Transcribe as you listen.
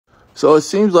So it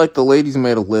seems like the ladies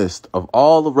made a list of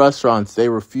all the restaurants they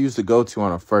refuse to go to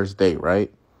on a first date,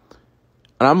 right?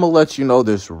 And I'm going to let you know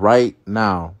this right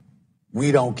now.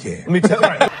 We don't care. Let me tell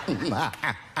you.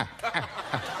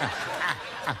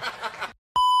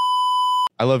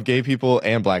 I love gay people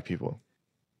and black people.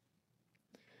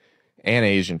 And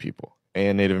Asian people.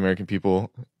 And Native American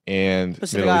people. And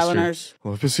Pacific Middle Islanders. Eastern. I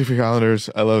love Pacific Islanders.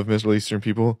 I love Middle Eastern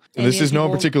people. And this is no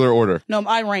people. particular order. No,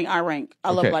 I rank.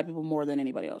 I love black people more than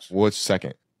anybody else. What's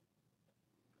second?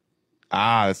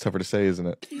 That's tougher to say, isn't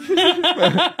it?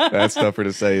 That's tougher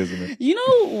to say, isn't it? You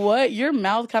know what? Your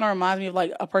mouth kind of reminds me of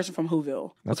like a person from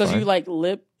Whoville. That's because fine. you like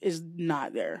lip is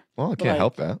not there. Well, I can't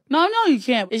help that. No, you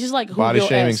can't. It's just like Whoville. Body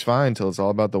shaming's fine until it's all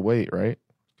about the weight, right?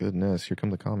 Goodness, here come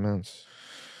the comments.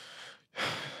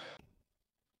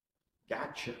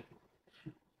 Gotcha.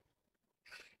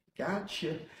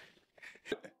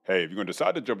 Hey, if you're going to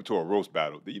decide to jump into a roast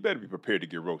battle, then you better be prepared to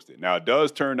get roasted. Now, it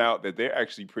does turn out that they're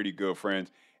actually pretty good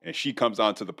friends, and she comes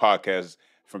onto the podcast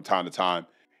from time to time,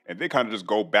 and they kind of just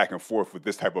go back and forth with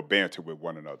this type of banter with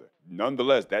one another.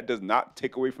 Nonetheless, that does not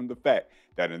take away from the fact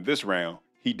that in this round,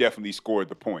 he definitely scored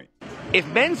the point. If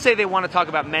men say they want to talk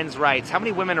about men's rights, how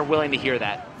many women are willing to hear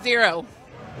that? 0.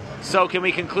 So can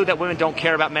we conclude that women don't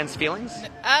care about men's feelings?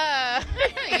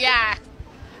 Yeah.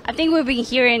 I think we've been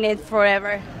hearing it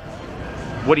forever.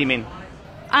 What do you mean?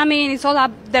 I mean, it's all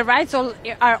the rights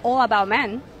are all about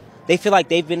men. They feel like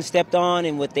they've been stepped on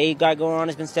and what they got going on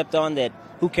has been stepped on, that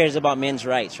who cares about men's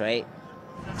rights, right?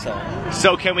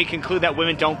 So can we conclude that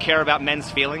women don't care about men's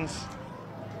feelings?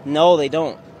 No, they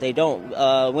don't. They don't.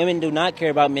 Women do not care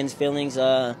about men's feelings.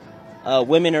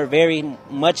 Women are very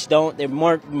much don't. They're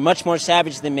much more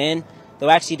savage than men.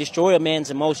 They'll actually destroy a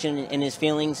man's emotion and his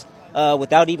feelings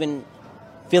without even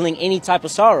feeling any type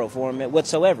of sorrow for him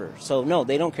whatsoever. So no,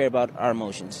 they don't care about our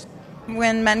emotions.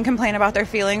 When men complain about their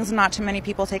feelings, not too many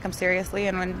people take them seriously,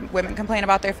 and when women complain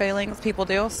about their feelings, people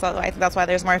do. So I think that's why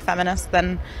there's more feminists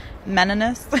than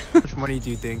meninists. How much money do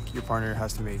you think your partner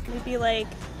has to make? Maybe like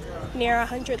near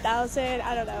 100,000.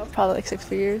 I don't know. Probably like 6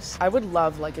 figures. I would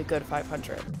love like a good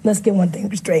 500. Let's get one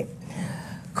thing straight.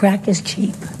 Crack is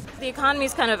cheap. The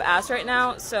economy's kind of ass right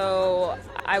now, so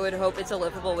I would hope it's a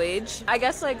livable wage. I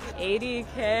guess like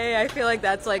 80K, I feel like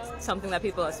that's like something that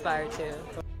people aspire to.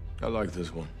 I like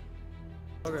this one.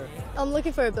 Okay. I'm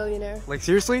looking for a billionaire. Like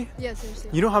seriously? Yeah, seriously.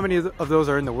 You know how many of those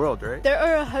are in the world, right? There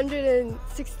are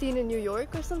 116 in New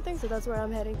York or something, so that's where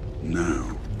I'm heading.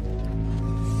 Now,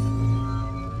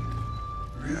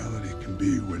 reality can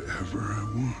be whatever I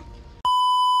want.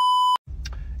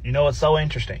 You know, it's so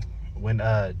interesting when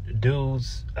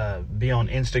dudes be on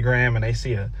Instagram and they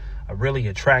see a really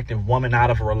attractive woman out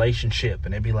of a relationship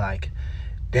and they be like,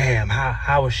 damn,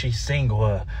 how is she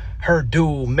single? Her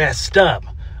dude messed up.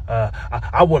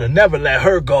 I would have never let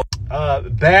her go.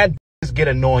 Bad bitches get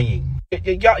annoying.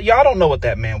 Y'all don't know what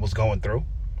that man was going through.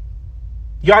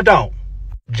 Y'all don't.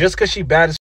 Just because she bad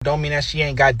as don't mean that she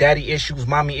ain't got daddy issues,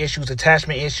 mommy issues,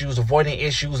 attachment issues, avoiding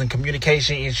issues, and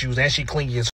communication issues, and she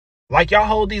clingy as like, y'all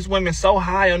hold these women so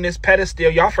high on this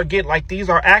pedestal, y'all forget, like, these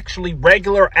are actually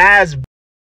regular ass.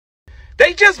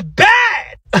 They just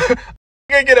bad. You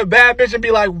can get a bad bitch and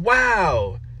be like,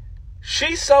 wow,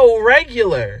 she's so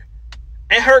regular.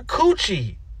 And her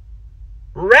coochie,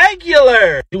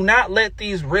 regular. Do not let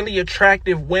these really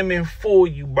attractive women fool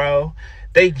you, bro.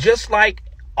 They just like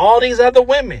all these other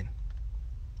women.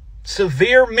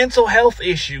 Severe mental health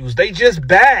issues. They just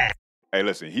bad. Hey,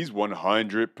 listen, he's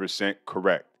 100%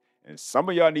 correct. And some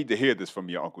of y'all need to hear this from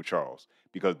your Uncle Charles,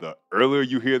 because the earlier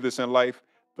you hear this in life,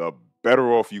 the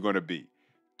better off you're going to be.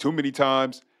 Too many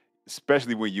times,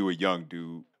 especially when you're a young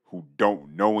dude who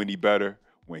don't know any better,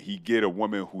 when he get a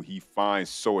woman who he finds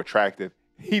so attractive,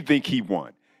 he think he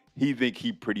won. He think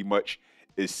he pretty much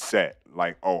is set.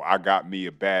 Like, oh, I got me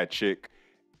a bad chick.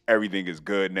 Everything is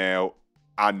good now.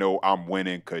 I know I'm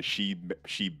winning because she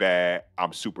bad.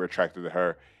 I'm super attracted to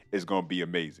her. It's going to be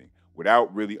amazing.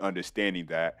 Without really understanding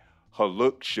that her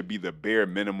look should be the bare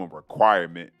minimum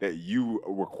requirement that you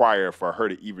require for her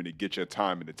to even to get your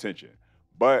time and attention.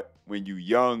 But when you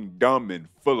young, dumb, and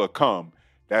full of cum,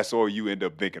 that's all you end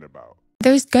up thinking about.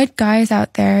 There's good guys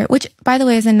out there, which, by the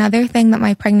way, is another thing that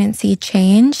my pregnancy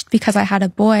changed because I had a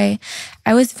boy.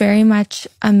 I was very much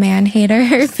a man hater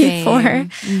before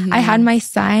I had my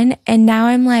son. And now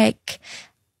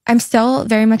I'm still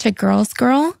very much a girl's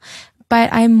girl,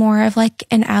 but I'm more of like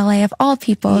an ally of all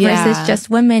people versus just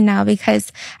women now,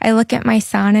 because I look at my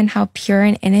son and how pure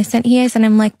and innocent he is. And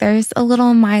I'm like, there's a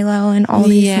little Milo and all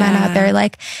these men out there.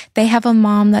 Like, they have a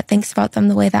mom that thinks about them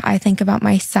the way that I think about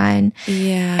my son.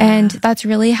 Yeah. And that's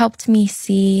really helped me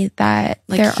see that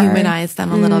like humanize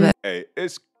them a little bit. Hey,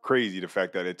 it's crazy the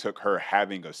fact that it took her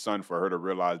having a son for her to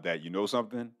realize that, you know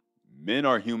something? Men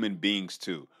are human beings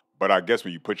too. But I guess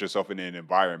when you put yourself in an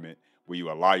environment where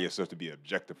you allow yourself to be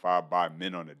objectified by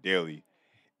men on a daily,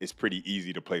 it's pretty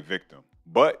easy to play victim.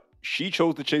 But she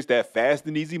chose to chase that fast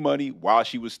and easy money while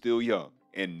she was still young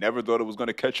and never thought it was going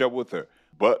to catch up with her.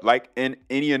 But like in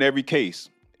any and every case,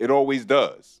 it always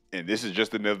does. And this is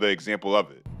just another example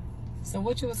of it. So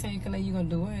what you were saying, Kalei, you gonna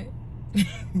do it?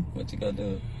 What you gonna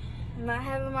do? Not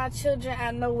having my children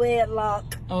at no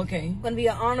wedlock. Okay. Gonna be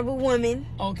an honorable woman.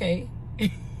 Okay.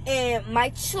 And my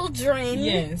children.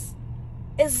 Yes.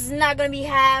 It's not gonna be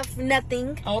half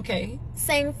nothing. Okay.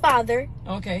 Same father.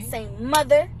 Okay. Same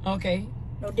mother. Okay.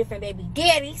 No different baby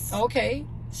daddies. Okay.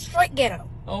 Straight ghetto.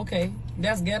 Okay.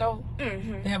 That's ghetto?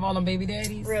 Mm-hmm. They have all them baby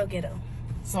daddies? Real ghetto.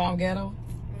 So I'm ghetto?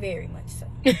 Very much so.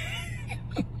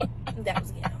 That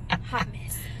was ghetto. Hot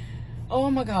mess. Oh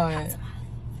my God.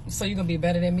 So you're gonna be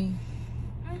better than me?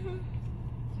 Mm-hmm.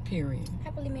 Period.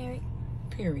 Happily married.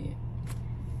 Period.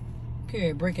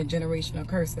 Period. Breaking generational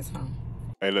curses, huh?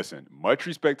 Hey, listen, much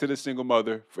respect to the single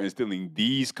mother for instilling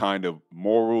these kind of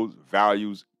morals,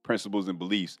 values, principles, and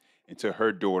beliefs into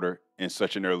her daughter in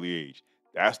such an early age.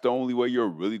 That's the only way you're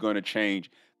really going to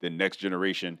change the next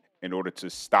generation in order to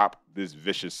stop this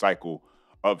vicious cycle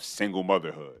of single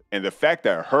motherhood. And the fact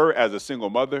that her as a single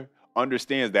mother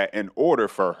understands that in order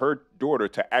for her daughter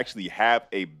to actually have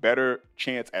a better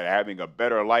chance at having a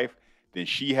better life than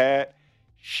she had,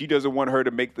 she doesn't want her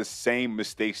to make the same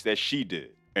mistakes that she did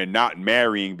and not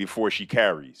marrying before she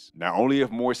carries. Now, only if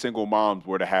more single moms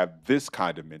were to have this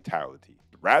kind of mentality,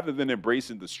 rather than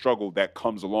embracing the struggle that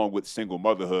comes along with single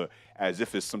motherhood as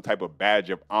if it's some type of badge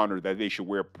of honor that they should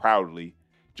wear proudly,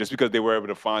 just because they were able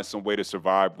to find some way to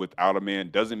survive without a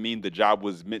man doesn't mean the job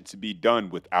was meant to be done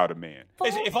without a man.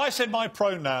 If I said my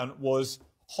pronoun was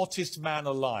hottest man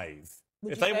alive,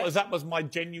 if that was my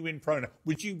genuine pronoun,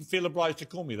 would you feel obliged to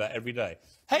call me that every day?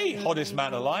 Hey, hottest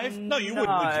man alive? No, you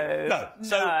wouldn't, would you? No.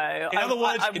 So, in other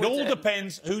words, it all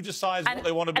depends who decides what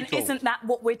they want to be called. And isn't that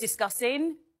what we're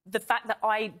discussing? The fact that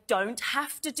I don't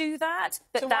have to do that,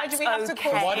 so why do we have to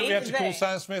call? Why do we have to call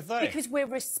Sam Smith they? Because we're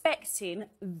respecting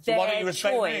their so why don't you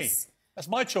respect choice. Me? That's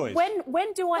my choice.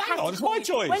 When do I have to it's call my you?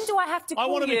 choice. When do I have to call you?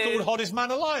 I want to be called hottest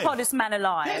man alive. Hottest man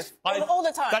alive. Yes, all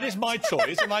the time. That is my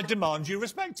choice, and I demand you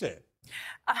respect it.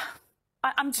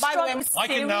 I'm struggling. I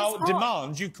can now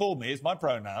demand you call me, as my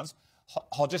pronouns,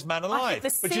 hottest man alive.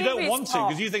 But you don't want to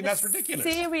because you think that's ridiculous.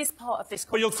 The serious part of this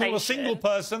But you'll conversation... call a single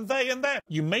person they and them.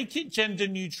 You make it gender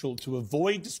neutral to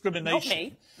avoid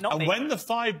discrimination. Not me. And when the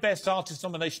 5 best artist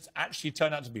nominations actually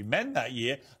turn out to be men that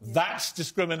year, that's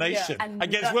discrimination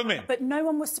against women. But no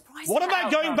one was surprised. What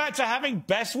about going back to having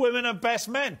best women and best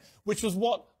men, which was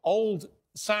what old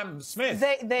Sam Smith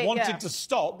wanted to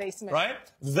stop, right?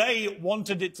 They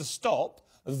wanted it to stop.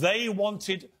 They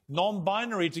wanted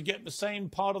non-binary to get the same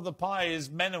part of the pie as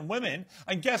men and women.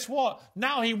 And guess what?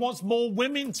 Now he wants more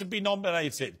women to be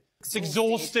nominated. It's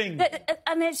exhausting.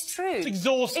 And it's true. It's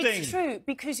exhausting. It's true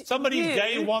because somebody's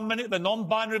gay 1 minute, the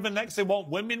non-binary the next. They want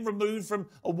women removed from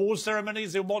award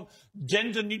ceremonies. They want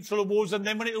gender-neutral awards. And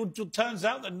then when it turns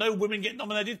out that no women get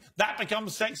nominated, that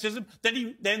becomes sexism.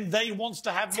 Then they wants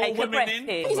to have more women in.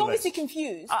 He's obviously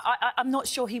confused. I'm not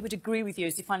sure he would agree with you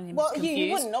as defining him as confused.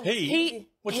 You wouldn't. He?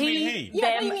 What do you mean he?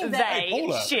 Them, what do you mean they, hey,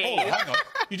 Paula, she. Paula, hang on.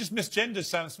 You just misgendered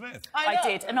Sam Smith. I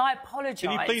did, and I apologise.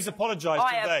 Can you please apologise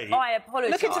today? I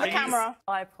apologise. Look into the camera.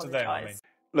 I apologise.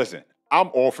 Listen, I'm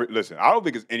all for... Listen, I don't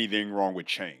think there's anything wrong with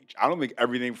change. I don't think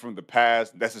everything from the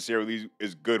past necessarily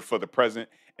is good for the present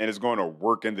and is going to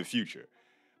work in the future.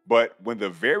 But when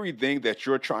the very thing that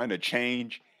you're trying to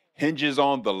change hinges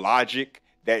on the logic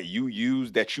that you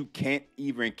use that you can't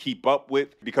even keep up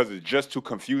with because it's just too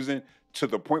confusing to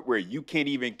the point where you can't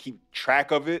even keep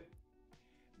track of it,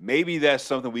 maybe that's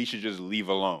something we should just leave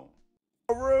alone.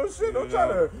 Real shit. Don't try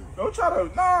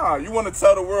to. Nah, you want to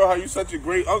tell the world how you such a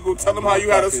great uncle. Tell them how you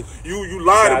had us. You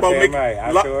lied about making.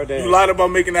 You lied about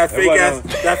making that fake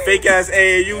ass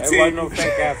AAU team. It wasn't no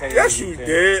fake ass AAU. Yes, you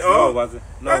did. No, it wasn't.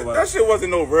 That shit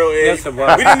wasn't no real AAU. Yes, it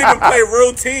was. We didn't even play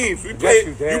real teams. We played. Yes,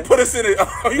 you did. You put us in it.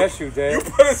 Yes, you did.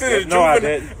 You put us in a No, I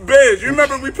juvenile. didn't. Biz, you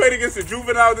remember we played against the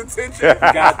juvenile detention?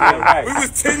 Goddamn right. We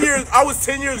was 10 years. I was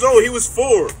 10 years old. He was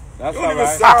 4. That's you all don't even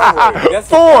right. sound right. Yes,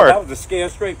 4. That was the Scare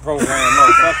Straight program,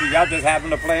 motherfucker. Y'all just happened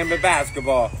to play him in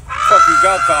basketball. Fuck you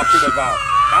y'all talking about?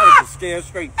 That was the Scare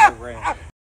Straight program.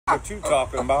 What you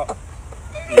talking about?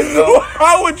 You know?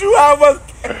 How would you have us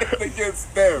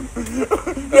against them?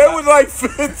 They was like 15.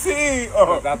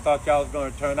 I thought y'all was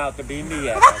going to turn out to be me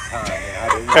at that time, and I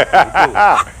didn't know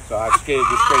what to do. So I scared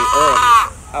you straight early.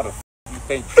 How the f*** you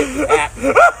think shit would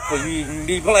happen for you even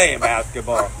be playing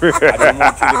basketball. I didn't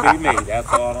want you to be me. That's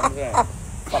all I'm saying.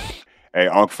 Hey,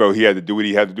 Unc felt he had to do what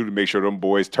he had to do to make sure them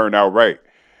boys turn out right.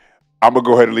 I'm going to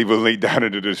go ahead and leave a link down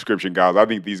in the description, guys. I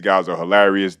think these guys are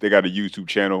hilarious. They got a YouTube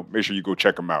channel. Make sure you go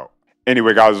check them out.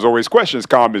 Anyway, guys, as always, questions,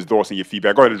 comments, thoughts, and your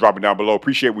feedback, go ahead and drop it down below.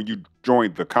 Appreciate when you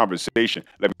join the conversation.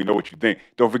 Let me know what you think.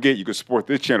 Don't forget, you can support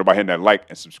this channel by hitting that like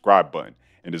and subscribe button.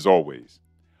 And as always,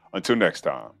 until next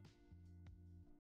time.